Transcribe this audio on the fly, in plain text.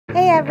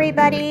Hey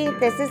everybody,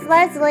 this is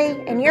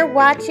Leslie and you're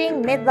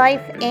watching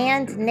Midlife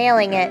and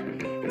Nailing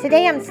It.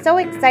 Today I'm so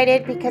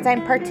excited because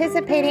I'm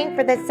participating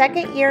for the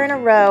second year in a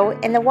row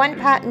in the One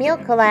Pot Meal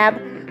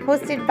Collab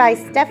hosted by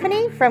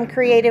Stephanie from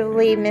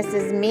Creatively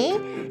Mrs. Me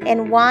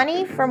and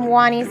Juani from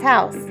Juani's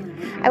House.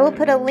 I will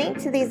put a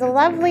link to these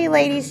lovely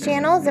ladies'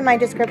 channels in my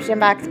description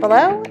box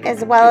below,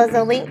 as well as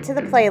a link to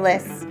the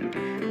playlists.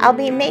 I'll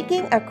be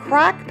making a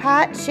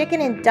Crockpot chicken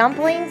and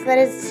dumplings that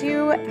is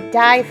to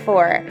die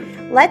for.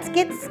 Let's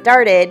get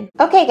started.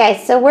 Okay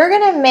guys, so we're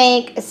gonna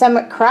make some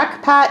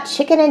Crockpot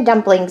chicken and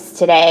dumplings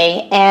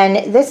today,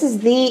 and this is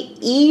the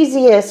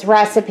easiest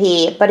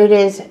recipe, but it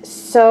is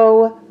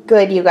so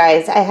good, you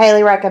guys. I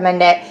highly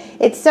recommend it.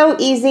 It's so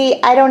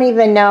easy. I don't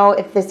even know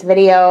if this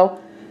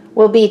video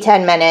will be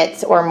 10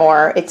 minutes or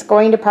more. It's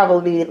going to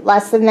probably be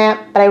less than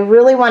that, but I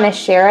really want to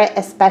share it,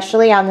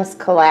 especially on this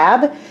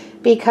collab,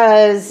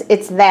 because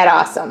it's that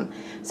awesome.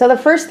 So the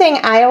first thing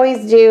I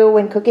always do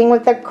when cooking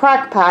with the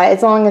Crockpot,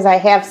 as long as I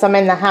have some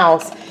in the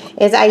house,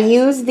 is I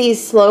use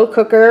these slow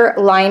cooker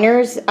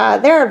liners.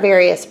 There are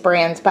various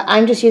brands, but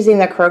I'm just using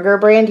the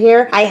Kroger brand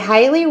here. I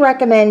highly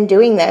recommend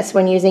doing this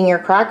when using your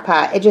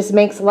Crockpot. It just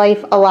makes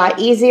life a lot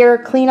easier,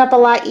 clean up a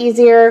lot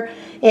easier.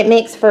 It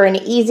makes for an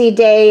easy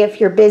day if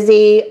you're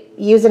busy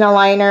using a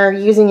liner,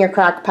 using your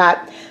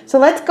Crockpot. So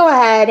let's go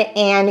ahead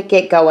and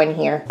get going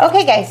here.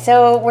 Okay guys,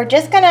 so we're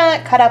just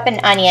gonna cut up an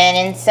onion,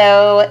 and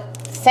so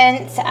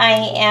since I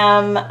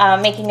am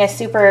making a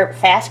super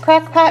fast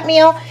Crockpot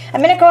meal,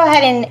 I'm going to go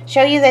ahead and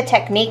show you the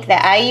technique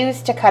that I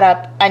use to cut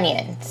up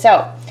onion. So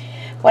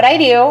what I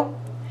do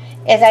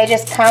is I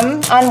just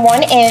come on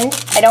one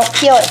end, I don't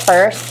peel it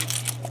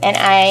first, and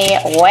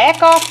I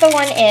whack off the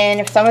one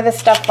end. If some of the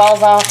stuff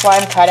falls off while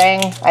I'm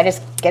cutting, I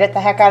just get it the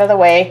heck out of the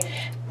way.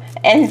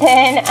 And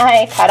then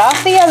I cut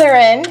off the other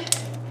end,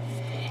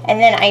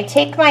 and then I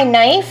take my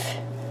knife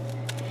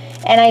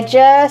and I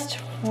just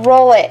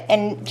roll it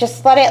and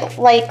just let it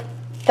like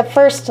the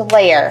first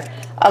layer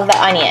of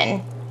the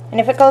onion. And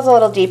if it goes a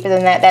little deeper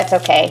than that, that's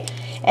okay.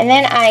 And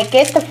then I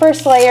get the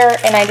first layer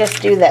and I just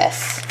do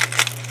this.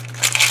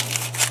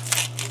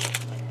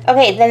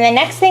 Okay, then the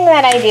next thing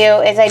that I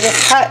do is I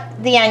just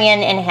cut the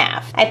onion in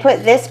half. I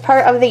put this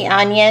part of the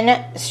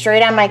onion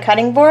straight on my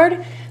cutting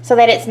board so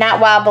that it's not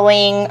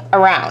wobbling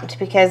around,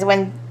 because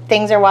when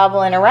things are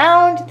wobbling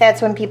around,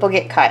 that's when people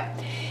get cut.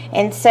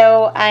 And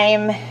so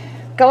I'm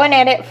going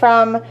at it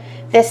from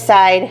this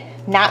side,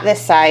 not this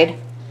side,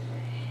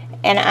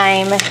 and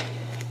I'm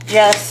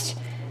just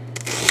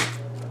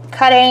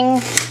cutting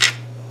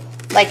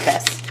like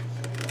this.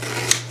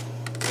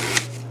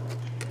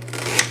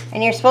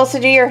 And you're supposed to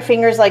do your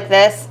fingers like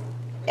this.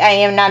 I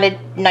am not a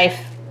knife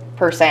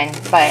person,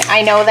 but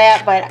I know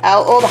that, but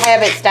old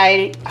habits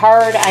die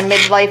hard. I'm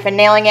midlife and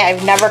nailing it.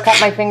 I've never cut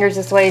my fingers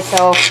this way,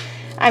 so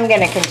I'm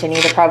gonna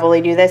continue to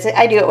probably do this.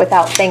 I do it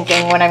without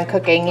thinking when I'm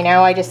cooking, you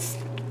know. I just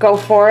go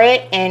for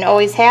it and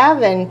always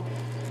have, and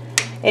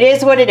it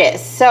is what it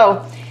is.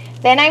 So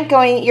then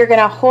you're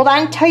gonna hold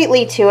on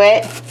tightly to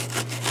it,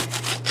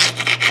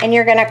 and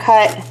you're gonna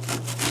cut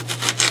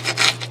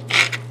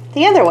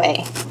the other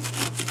way.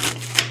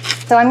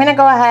 So I'm gonna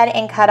go ahead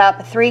and cut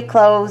up 3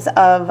 cloves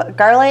of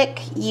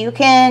garlic. You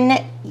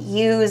can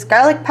use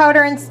garlic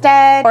powder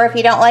instead, or if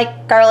you don't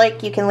like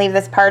garlic, you can leave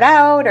this part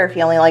out, or if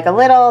you only like a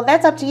little,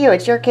 that's up to you.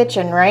 It's your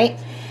kitchen, right?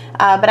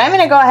 But I'm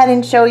gonna go ahead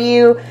and show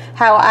you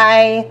how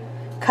I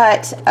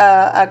cut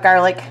a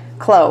garlic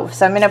clove.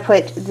 So I'm going to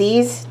put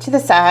these to the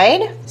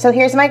side. So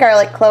here's my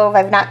garlic clove.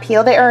 I've not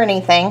peeled it or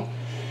anything.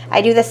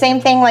 I do the same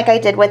thing like I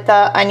did with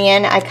the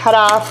onion. I cut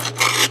off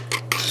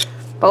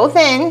both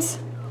ends.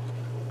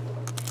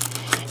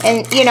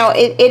 And you know,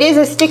 it is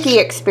a sticky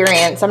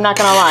experience, I'm not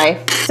going to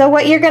lie. So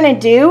what you're going to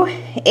do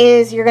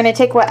is you're going to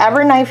take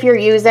whatever knife you're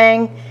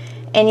using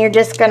and you're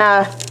just going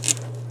to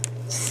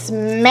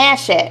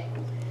smash it.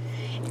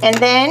 And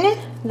then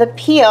the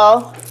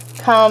peel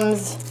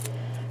comes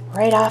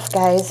right off,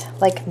 guys,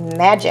 like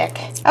magic.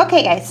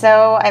 Okay guys,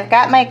 so I've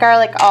got my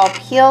garlic all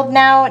peeled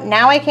now.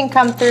 Now I can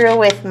come through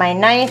with my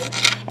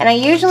knife, and I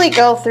usually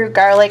go through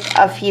garlic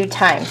a few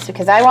times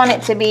because I want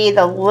it to be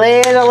the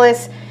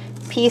littlest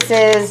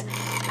pieces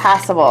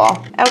possible.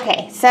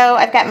 Okay, so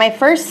I've got my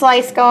first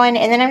slice going,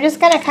 and then I'm just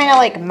gonna kind of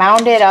like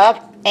mound it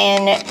up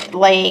and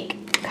like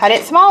cut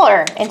it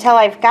smaller until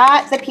I've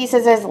got the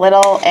pieces as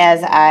little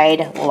as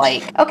I'd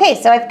like.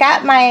 Okay, so I've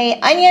got my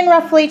onion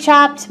roughly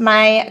chopped,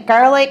 my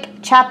garlic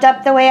chopped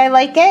up the way I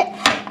like it.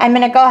 I'm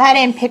gonna go ahead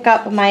and pick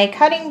up my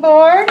cutting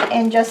board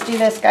and just do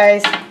this,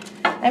 guys.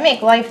 I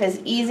make life as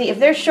easy. If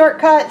there's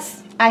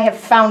shortcuts, I have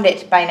found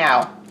it by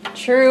now.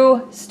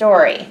 True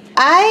story.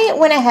 I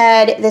went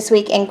ahead this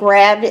week and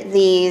grabbed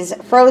these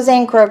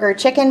frozen Kroger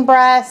chicken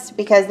breasts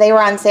because they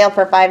were on sale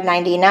for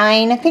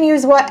 $5.99. You can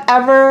use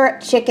whatever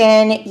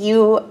chicken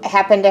you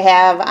happen to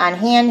have on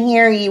hand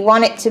here. You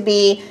want it to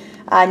be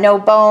no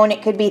bone.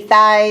 It could be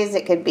thighs.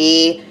 It could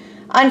be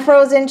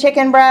unfrozen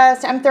chicken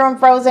breast. I'm throwing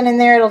frozen in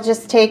there. It'll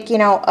just take, you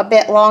know, a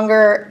bit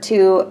longer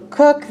to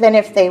cook than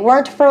if they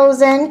weren't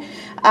frozen.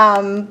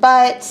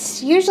 But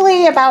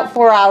usually about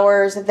 4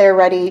 hours they're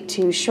ready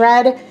to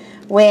shred.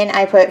 when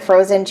I put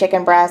frozen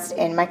chicken breast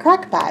in my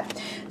crock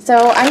pot.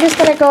 So I'm just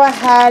going to go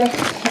ahead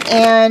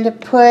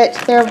and put,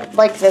 they're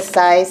like this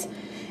size.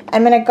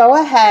 I'm going to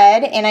go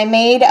ahead and I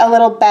made a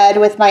little bed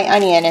with my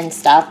onion and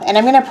stuff, and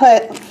I'm going to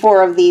put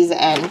 4 of these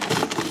in.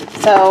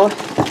 So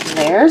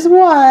there's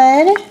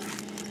 1,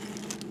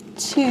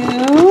 2.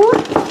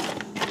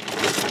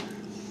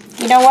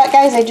 You know what,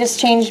 guys? I just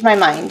changed my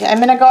mind. I'm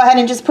going to go ahead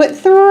and just put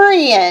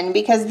 3 in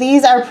because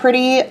these are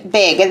pretty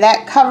big. And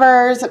that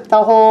covers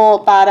the whole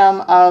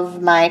bottom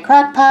of my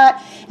crock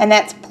pot, and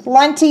that's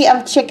plenty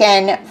of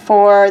chicken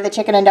for the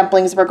chicken and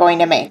dumplings we're going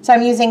to make. So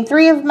I'm using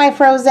 3 of my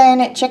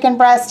frozen chicken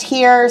breast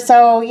here.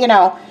 So, you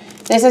know,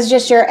 this is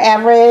just your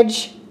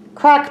average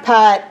crock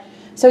pot.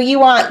 So you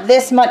want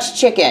this much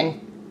chicken,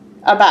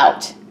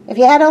 about. If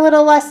you had a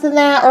little less than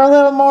that or a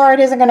little more, it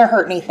isn't going to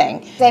hurt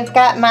anything. I've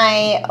got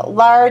my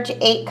large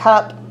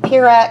 8-cup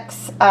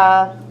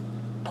Pyrex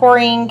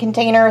pouring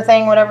container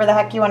thing, whatever the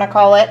heck you want to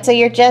call it. So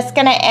you're just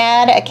going to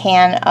add a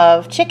can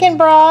of chicken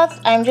broth.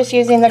 I'm just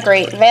using the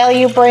Great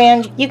Value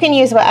brand. You can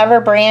use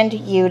whatever brand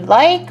you'd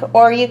like,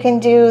 or you can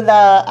do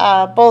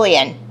the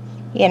bouillon.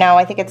 You know,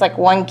 I think it's like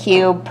 1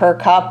 cube per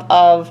cup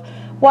of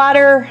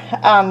water.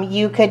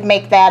 You could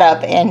make that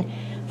up and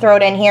throw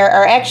it in here,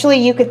 or actually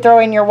you could throw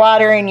in your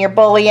water and your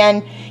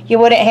bouillon. You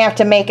wouldn't have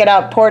to make it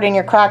up, pour it in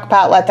your crock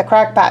pot, let the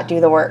crock pot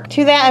do the work.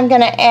 To that I'm going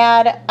to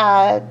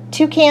add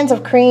 2 cans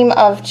of cream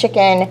of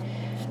chicken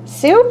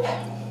soup.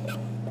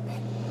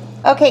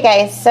 Okay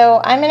guys,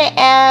 so I'm going to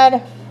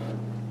add,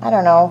 I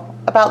don't know,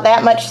 about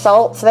that much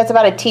salt, so that's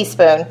about a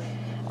teaspoon.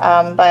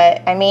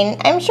 But I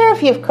mean, I'm sure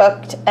if you've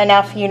cooked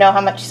enough, you know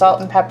how much salt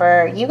and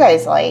pepper you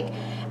guys like.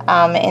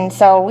 And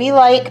so we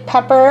like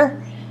pepper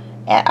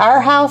at our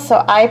house,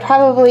 so I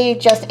probably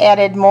just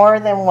added more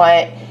than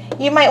what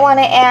you might want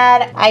to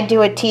add. I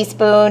do a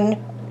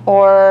teaspoon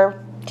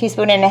or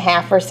teaspoon and a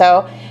half or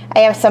so. I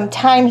have some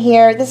thyme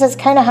here. This is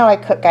kind of how I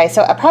cook, guys,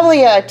 so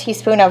probably a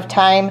teaspoon of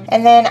thyme,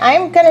 and then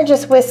I'm gonna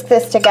just whisk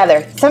this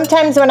together.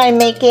 Sometimes when I'm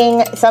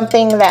making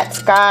something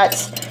that's got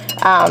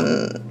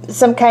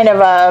some kind of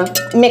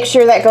a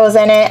mixture that goes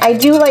in it, I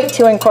do like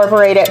to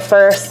incorporate it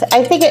first.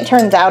 I think it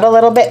turns out a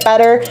little bit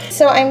better.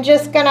 So I'm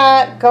just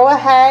gonna go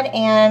ahead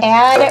and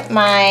add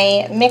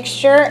my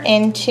mixture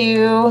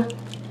into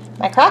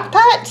my crock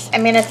pot.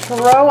 I'm gonna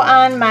throw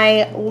on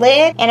my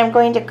lid and I'm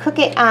going to cook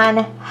it on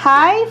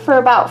high for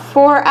about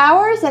 4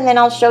 hours, and then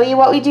I'll show you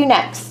what we do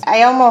next.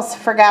 I almost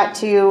forgot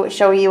to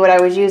show you what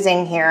I was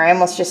using here. I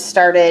almost just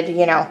started,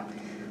 you know,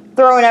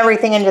 throwing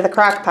everything into the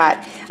crock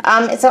pot.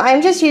 So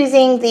I'm just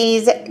using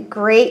these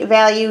Great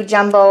Value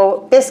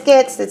jumbo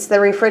biscuits. It's the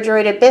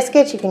refrigerated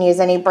biscuits. You can use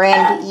any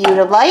brand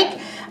you'd like.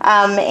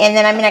 And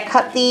then I'm going to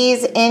cut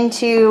these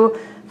into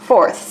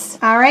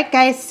 4ths. All right,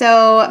 guys,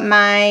 so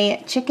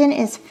my chicken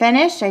is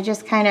finished. I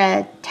just kind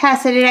of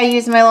tested it. I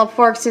used my little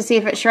forks to see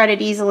if it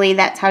shredded easily.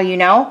 That's how you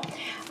know.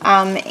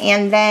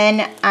 And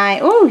then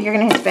oh, you're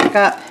going to have to back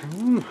up.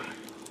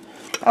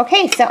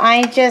 Okay, so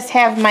I just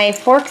have my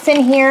forks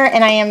in here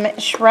and I am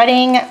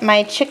shredding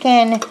my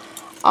chicken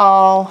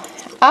all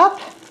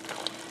up.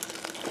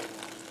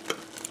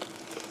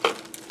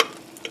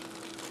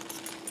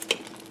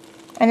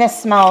 And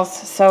this smells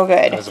so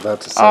good. I was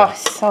about to say.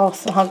 Oh,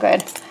 so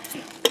good.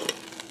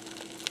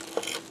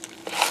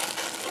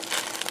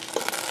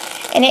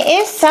 And it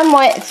is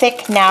somewhat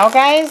thick now,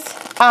 guys,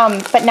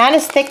 but not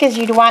as thick as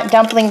you'd want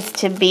dumplings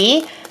to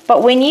be.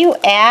 But when you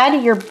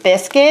add your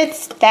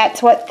biscuits,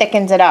 that's what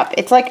thickens it up.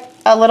 It's like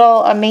a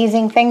little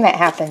amazing thing that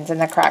happens in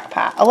the crock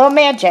pot. A little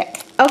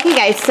magic. Okay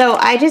guys, so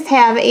I just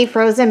have a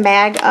frozen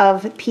bag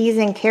of peas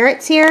and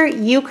carrots here.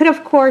 You could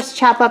of course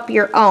chop up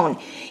your own.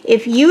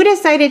 If you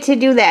decided to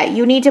do that,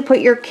 you need to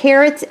put your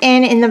carrots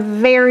in the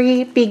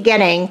very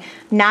beginning,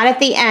 not at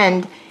the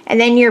end.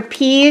 And then your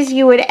peas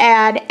you would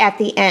add at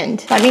the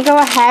end. Let me go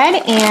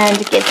ahead and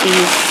get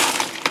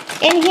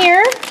these in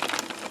here.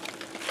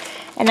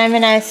 And I'm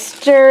going to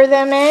stir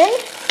them in.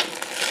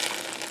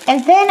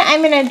 And then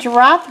I'm going to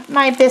drop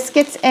my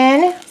biscuits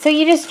in. So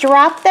you just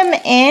drop them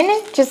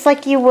in just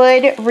like you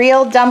would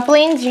real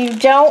dumplings. You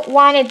don't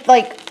want to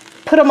like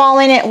put them all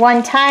in at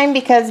one time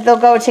because they'll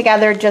go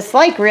together just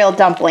like real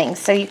dumplings.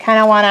 So you kind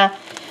of want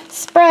to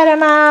spread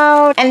them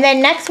out. And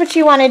then next what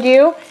you want to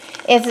do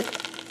is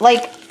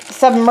like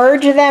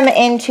submerge them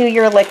into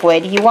your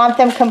liquid. You want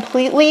them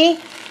completely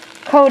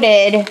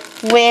coated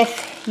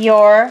with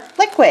your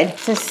liquid.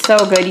 This is so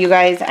good, you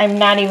guys. I'm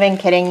not even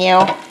kidding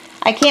you.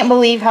 I can't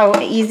believe how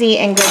easy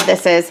and good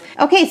this is.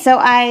 Okay, so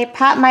I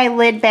pop my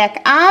lid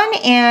back on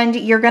and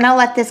you're gonna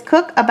let this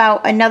cook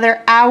about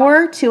another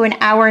hour to an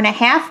hour and a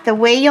half. The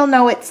way you'll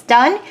know it's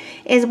done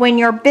is when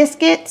your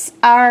biscuits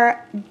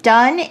are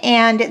done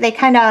and they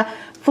kind of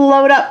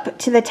float up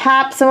to the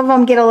top. Some of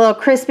them get a little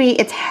crispy.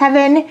 It's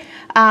heaven.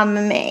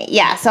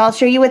 Yeah, so I'll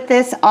show you what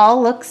this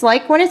all looks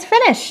like when it's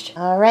finished.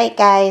 All right,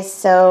 guys,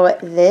 so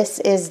this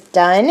is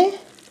done.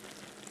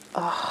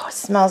 Oh, it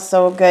smells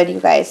so good, you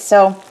guys.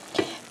 So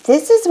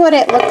this is what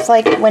it looks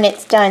like when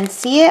it's done.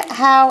 See it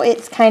how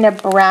it's kind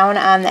of brown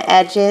on the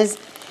edges?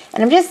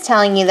 And I'm just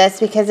telling you this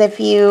because if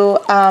you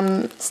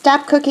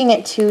stop cooking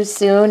it too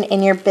soon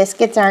and your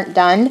biscuits aren't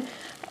done,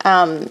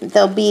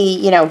 they'll be,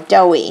 you know,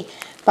 doughy.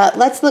 But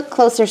let's look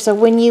closer. So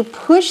when you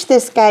push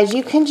this, guys,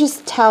 you can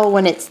just tell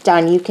when it's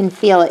done. You can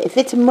feel it. If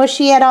it's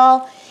mushy at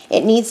all,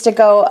 it needs to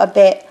go a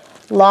bit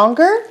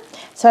longer.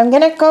 So I'm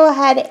going to go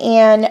ahead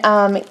and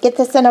get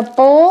this in a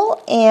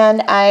bowl,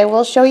 and I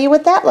will show you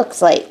what that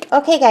looks like.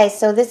 Okay, guys,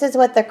 so this is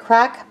what the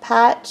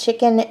Crockpot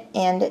chicken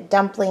and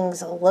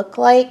dumplings look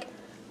like.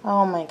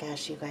 Oh my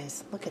gosh, you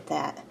guys, look at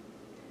that.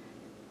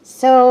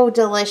 So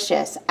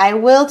delicious. I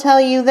will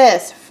tell you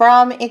this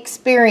from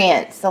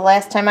experience. The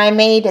last time I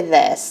made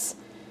this,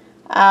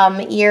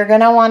 you're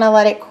going to want to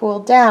let it cool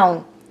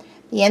down.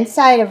 The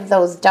inside of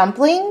those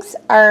dumplings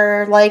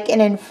are like an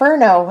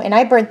inferno, and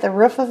I burnt the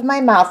roof of my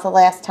mouth the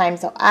last time,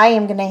 so I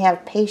am going to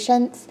have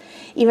patience,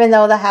 even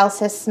though the house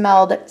has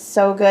smelled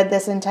so good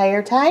this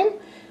entire time.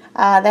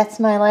 That's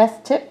my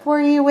last tip for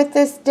you with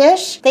this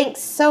dish. Thanks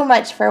so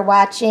much for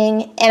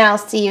watching, and I'll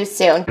see you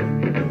soon.